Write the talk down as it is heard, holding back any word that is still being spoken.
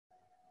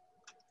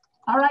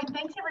All right,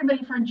 thanks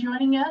everybody for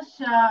joining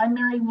us. I'm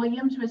Mary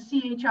Williams with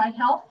CHI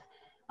Health.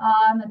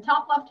 On the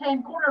top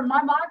left-hand corner of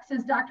my box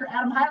is Dr.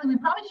 Adam Hiley. We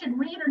probably should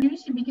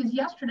reintroduce him because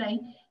yesterday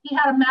he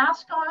had a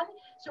mask on,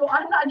 so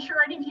I'm not sure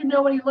any of you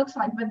know what he looks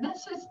like, but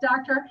this is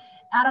Dr.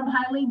 Adam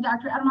Hiley.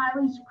 Dr. Adam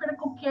Hiley is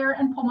critical care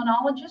and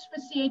pulmonologist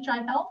with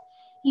CHI Health.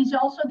 He's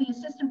also the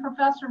assistant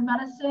professor of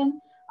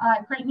medicine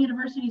at Creighton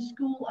University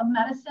School of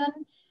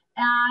Medicine.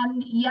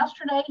 And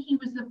yesterday, he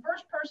was the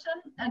first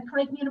person at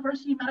Creighton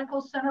University Medical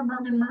Center,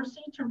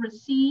 Bergen-Mercy, to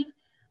receive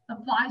the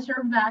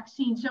Pfizer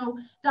vaccine. So,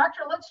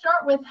 doctor, let's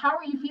start with how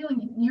are you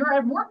feeling? You're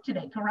at work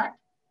today, correct?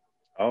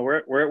 Oh, we're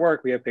at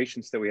work. We have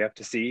patients that we have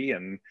to see,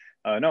 and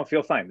no,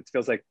 feel fine. It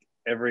feels like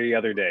every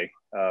other day.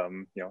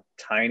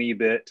 Tiny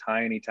bit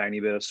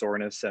of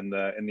soreness in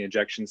the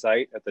injection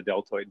site at the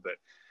deltoid, but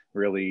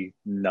really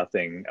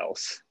nothing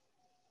else.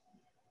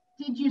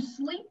 Did you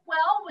sleep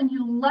well when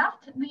you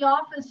left the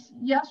office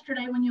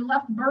yesterday, when you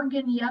left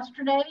Bergen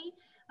yesterday?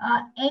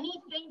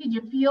 Anything, did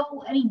you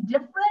feel any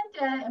different?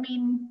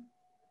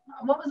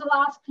 What was the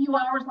last few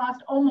hours,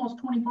 last almost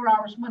 24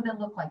 hours, what did it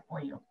look like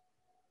for you?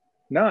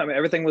 No, I mean,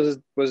 everything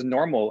was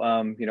normal.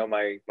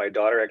 My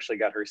daughter actually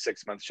got her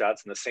 6-month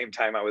shots in the same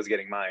time I was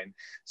getting mine.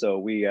 So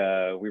we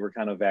were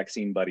kind of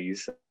vaccine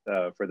buddies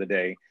for the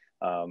day.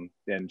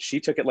 And she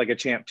took it like a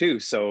champ too.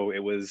 So it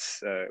was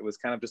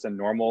kind of just a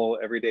normal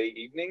everyday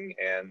evening,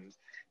 and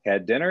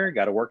had dinner,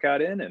 got a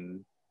workout in,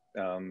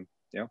 and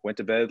went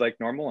to bed like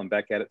normal and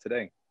back at it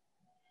today.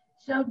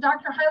 So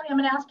Dr. Hiley, I'm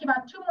going to ask you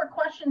about 2 more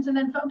questions, and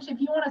then folks, if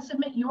you want to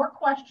submit your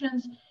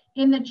questions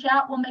in the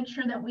chat, we'll make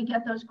sure that we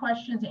get those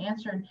questions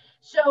answered.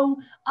 So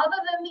other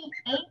than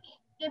the ache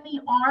in the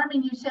arm,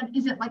 and you said,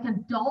 is it like a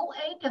dull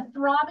ache, a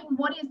throbbing?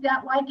 What is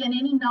that like, and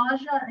any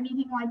nausea or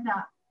anything like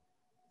that?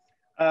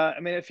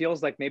 It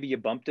feels like maybe you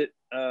bumped it,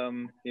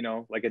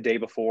 like a day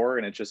before,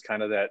 and it's just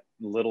kind of that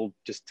little,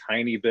 just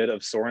tiny bit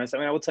of soreness. I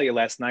mean, I will tell you,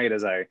 last night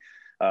as I,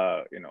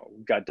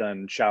 got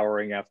done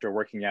showering after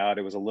working out,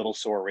 it was a little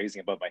sore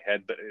raising above my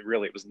head, but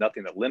it was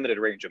nothing that limited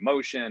range of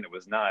motion. It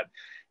was not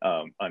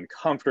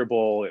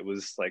uncomfortable. It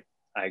was like,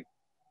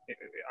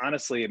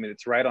 honestly,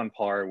 it's right on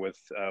par with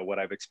what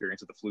I've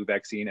experienced with the flu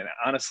vaccine. And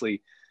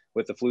honestly,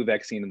 with the flu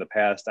vaccine in the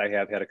past, I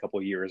have had a couple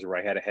of years where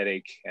I had a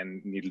headache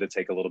and needed to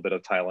take a little bit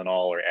of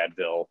Tylenol or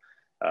Advil,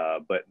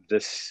 but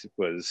this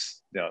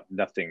was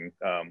nothing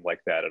like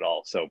that at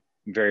all. So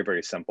very,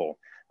 very simple.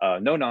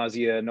 No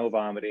nausea, no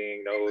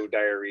vomiting, no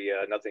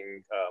diarrhea,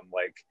 nothing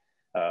like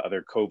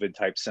other COVID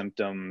type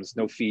symptoms,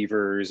 no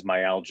fevers,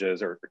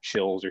 myalgias, or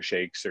chills or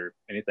shakes or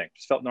anything.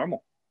 Just felt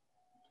normal.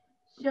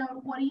 So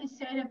what do you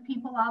say to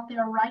people out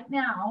there right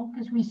now?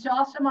 Because we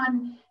saw some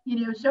on,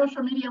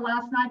 social media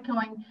last night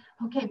going,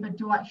 okay, but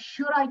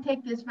should I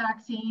take this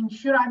vaccine?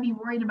 Should I be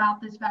worried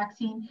about this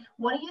vaccine?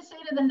 What do you say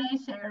to the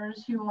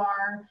naysayers who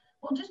are,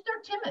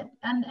 they're timid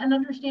and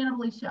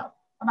understandably so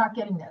about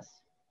getting this?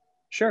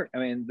 Sure.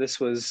 This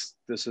was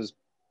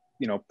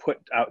put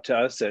out to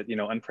us at,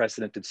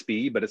 unprecedented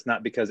speed, but it's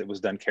not because it was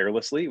done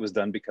carelessly. It was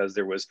done because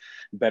there was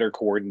better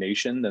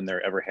coordination than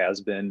there ever has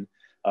been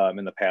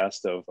in the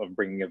past of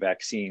bringing a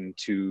vaccine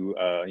to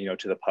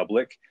the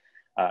public.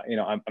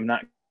 I'm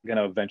not going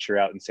to venture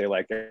out and say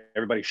like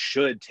everybody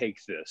should take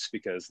this,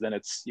 because then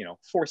it's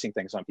forcing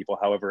things on people.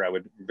 However, I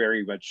would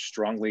very much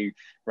strongly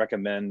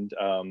recommend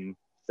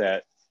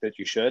that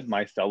you should.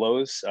 My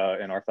fellows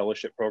in our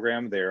fellowship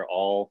program, they're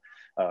all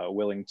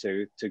willing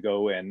to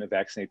go and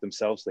vaccinate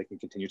themselves so they can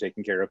continue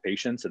taking care of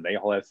patients, and they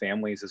all have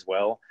families as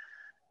well.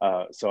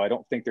 So I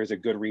don't think there's a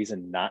good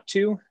reason not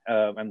to,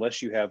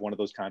 unless you have one of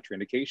those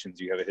contraindications.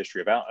 You have a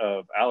history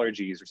of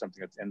allergies or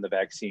something that's in the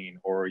vaccine,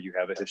 or you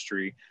have a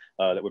history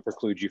that would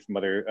preclude you from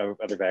other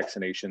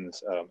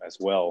vaccinations as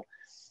well.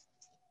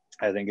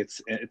 I think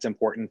it's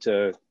important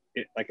to,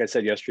 like I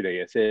said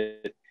yesterday,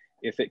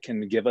 if it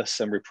can give us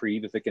some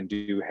reprieve, if it can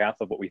do half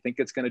of what we think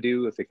it's going to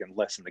do, if it can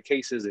lessen the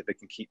cases, if it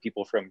can keep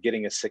people from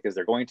getting as sick as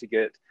they're going to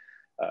get,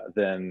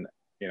 then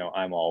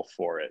I'm all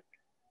for it.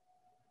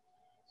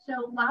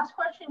 So last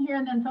question here,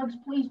 and then folks,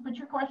 please put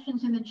your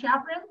questions in the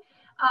chat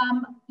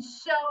room.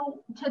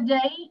 So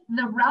today,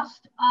 the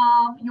rest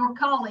of your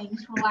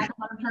colleagues, for lack of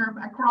a better term,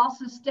 across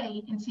the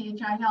state in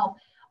CHI Health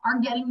are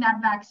getting that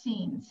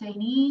vaccine. St.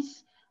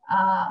 East,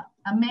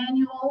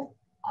 Emmanuel,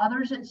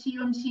 others at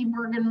CUMC,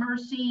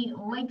 Bergen-Mercy,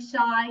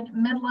 Lakeside,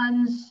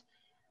 Midlands,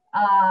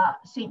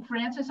 St.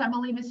 Francis, I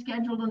believe, is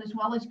scheduled, and as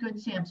well as Good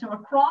Sam. So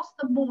across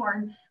the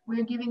board,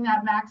 we're giving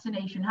that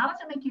vaccination. How does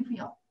it make you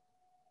feel?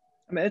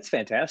 It's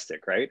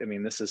fantastic, right?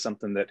 This is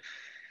something that,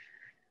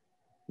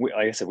 like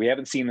I said, we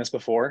haven't seen this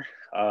before.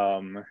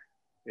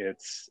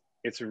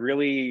 It's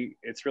really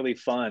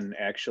fun,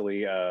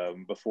 actually.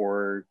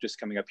 Before just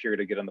coming up here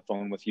to get on the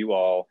phone with you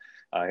all,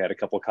 I had a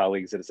couple of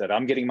colleagues that said,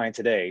 I'm getting mine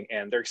today,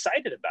 and they're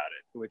excited about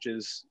it, which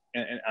is,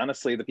 and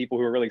honestly, the people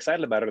who are really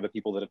excited about it are the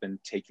people that have been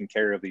taking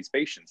care of these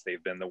patients.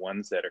 They've been the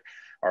ones that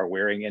are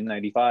wearing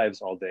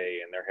N95s all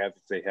day, and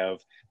they have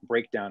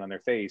breakdown on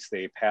their face.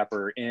 They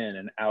papper in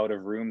and out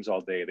of rooms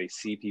all day. They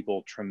see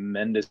people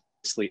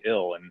tremendously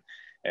ill,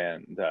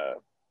 and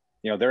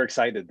they're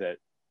excited that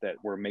that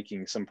we're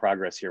making some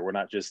progress here. We're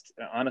not just,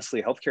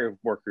 honestly, healthcare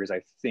workers,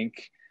 I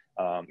think,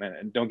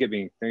 and don't get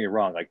me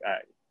wrong, like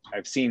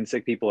I've seen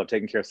sick people, I've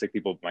taken care of sick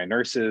people, my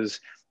nurses,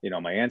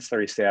 my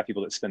ancillary staff,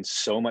 people that spend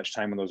so much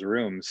time in those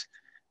rooms,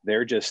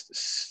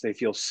 they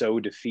feel so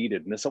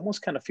defeated. And this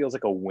almost kind of feels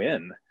like a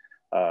win.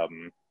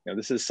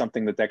 This is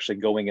something that's actually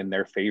going in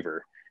their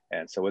favor.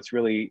 And so it's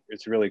really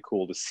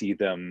cool to see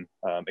them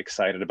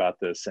excited about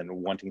this and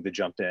wanting to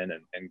jump in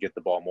and get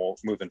the ball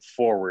moving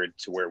forward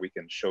to where we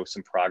can show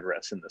some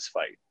progress in this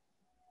fight.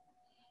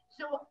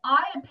 So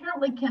I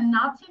apparently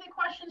cannot see the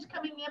questions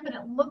coming in, but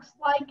it looks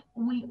like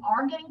we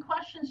are getting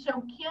questions.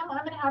 So Kim,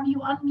 I'm going to have you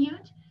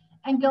unmute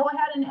and go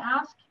ahead and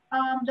ask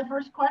the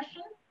first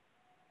question.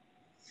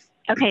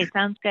 Okay,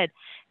 sounds good.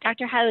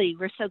 Dr. Hiley,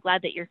 we're so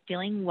glad that you're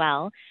feeling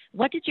well.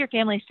 What did your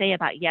family say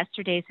about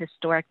yesterday's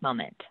historic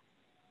moment?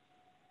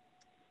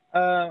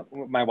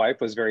 My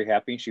wife was very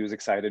happy. She was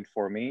excited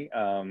for me.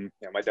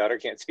 My daughter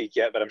can't speak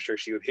yet, but I'm sure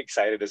she would be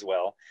excited as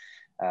well.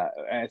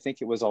 I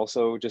think it was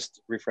also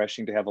just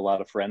refreshing to have a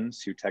lot of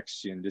friends who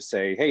text you and just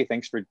say, "Hey,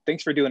 thanks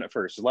for doing it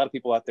first." There's a lot of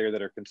people out there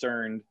that are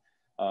concerned.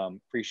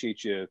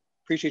 Appreciate you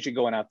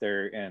going out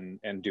there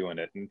and doing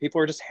it. And people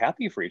are just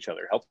happy for each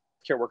other.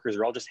 Healthcare workers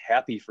are all just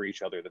happy for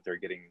each other that they're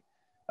getting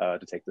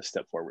to take this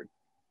step forward.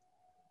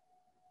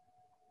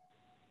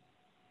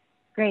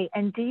 Great.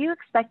 And do you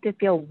expect to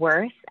feel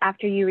worse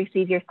after you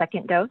receive your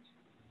second dose?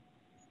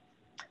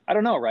 I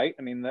don't know, right?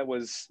 I mean, that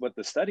was what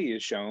the study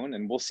has shown,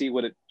 and we'll see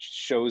what it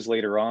shows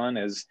later on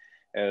as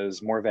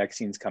more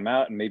vaccines come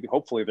out, and maybe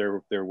hopefully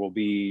there will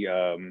be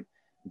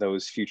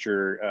those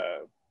future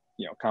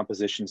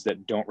compositions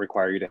that don't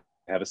require you to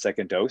have a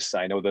second dose.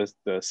 I know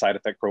the side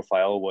effect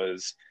profile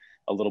was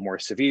a little more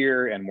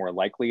severe and more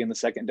likely in the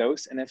second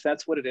dose. And if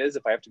that's what it is,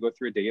 if I have to go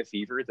through a day of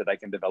fever, that I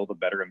can develop a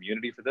better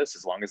immunity for this,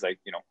 as long as I,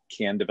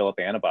 can develop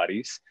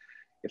antibodies.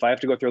 If I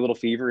have to go through a little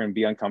fever and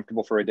be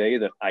uncomfortable for a day,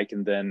 that I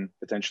can then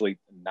potentially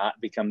not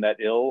become that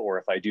ill, or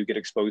if I do get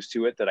exposed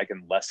to it, that I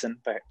can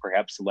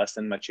perhaps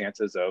lessen my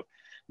chances of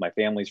my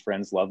family's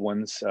friends, loved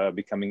ones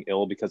becoming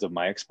ill because of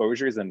my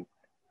exposures, and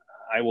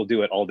I will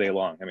do it all day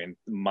long. I mean,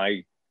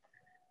 my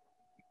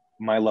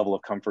level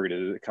of comfort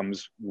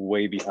comes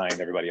way behind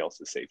everybody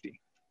else's safety.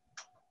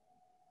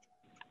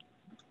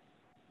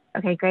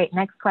 Okay, great.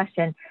 Next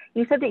question.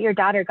 You said that your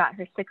daughter got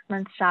her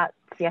 6-month shots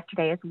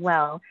yesterday as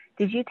well.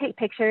 Did you take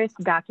pictures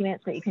to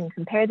document so that you can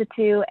compare the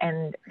two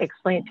and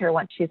explain it to her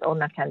once she's old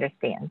enough to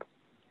understand?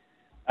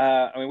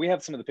 I mean, we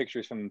have some of the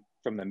pictures from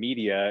the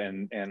media,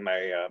 and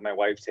my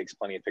wife takes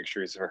plenty of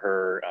pictures for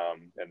her,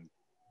 and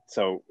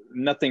so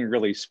nothing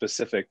really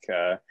specific,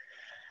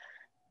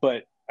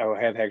 but I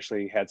have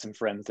actually had some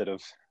friends that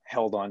have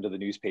held on to the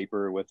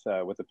newspaper with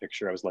a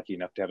picture. I was lucky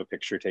enough to have a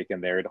picture taken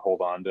there to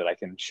hold on that I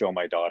can show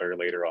my daughter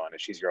later on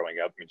as she's growing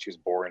up. I mean, she was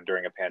born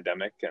during a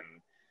pandemic,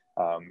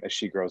 and as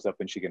she grows up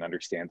and she can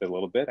understand it a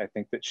little bit, I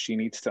think that she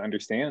needs to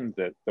understand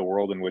that the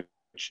world in which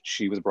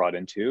she was brought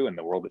into and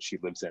the world that she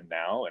lives in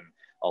now, and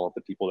all of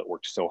the people that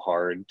worked so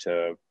hard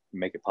to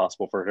make it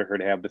possible for her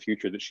to have the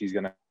future that she's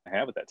going to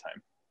have at that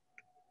time.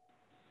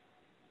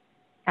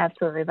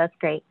 Absolutely, that's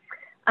great.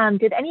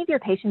 Did any of your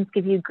patients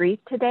give you grief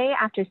today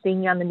after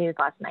seeing you on the news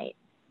last night?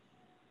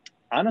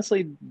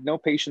 Honestly, no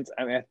patients.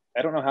 I mean,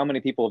 I don't know how many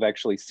people have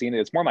actually seen it.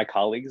 It's more my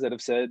colleagues that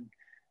have said,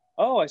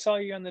 "Oh, I saw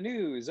you on the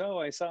news. Oh,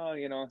 I saw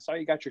you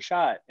got your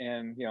shot,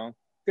 and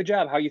good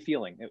job. How are you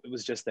feeling?" It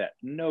was just that.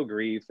 No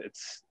grief.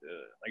 It's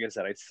like I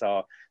said, I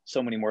saw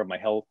so many more of my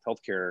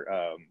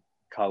healthcare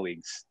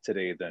colleagues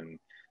today than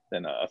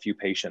a few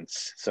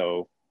patients.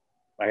 So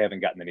I haven't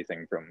gotten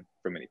anything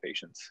from any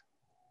patients.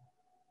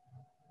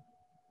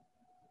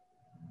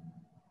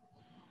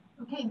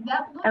 Okay,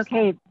 that looks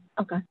okay. Like,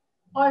 okay.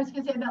 Oh, I was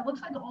going to say, that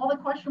looks like all the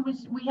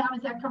questions we have.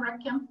 Is that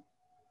correct, Kim?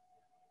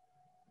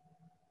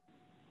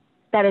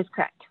 That is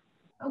correct.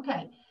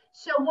 Okay,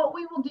 so what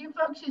we will do,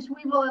 folks, is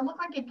we will, it look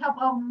like a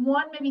couple of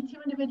one, maybe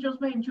two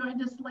individuals may have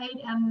joined us late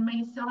and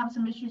may still have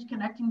some issues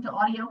connecting to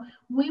audio.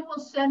 We will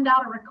send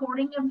out a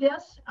recording of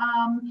this.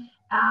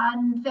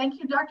 And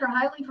thank you, Dr.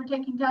 Hiley, for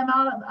taking time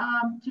out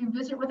to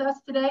visit with us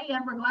today.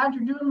 And we're glad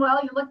you're doing well.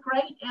 You look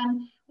great.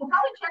 And we'll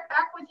probably check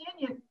back with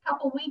you in a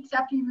couple of weeks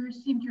after you've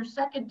received your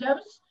second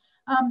dose,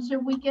 so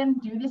we can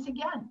do this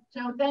again.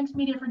 So thanks,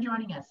 media, for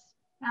joining us.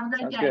 Have a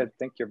great day. Sounds good.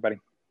 Thank you,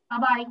 everybody.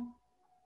 Bye-bye.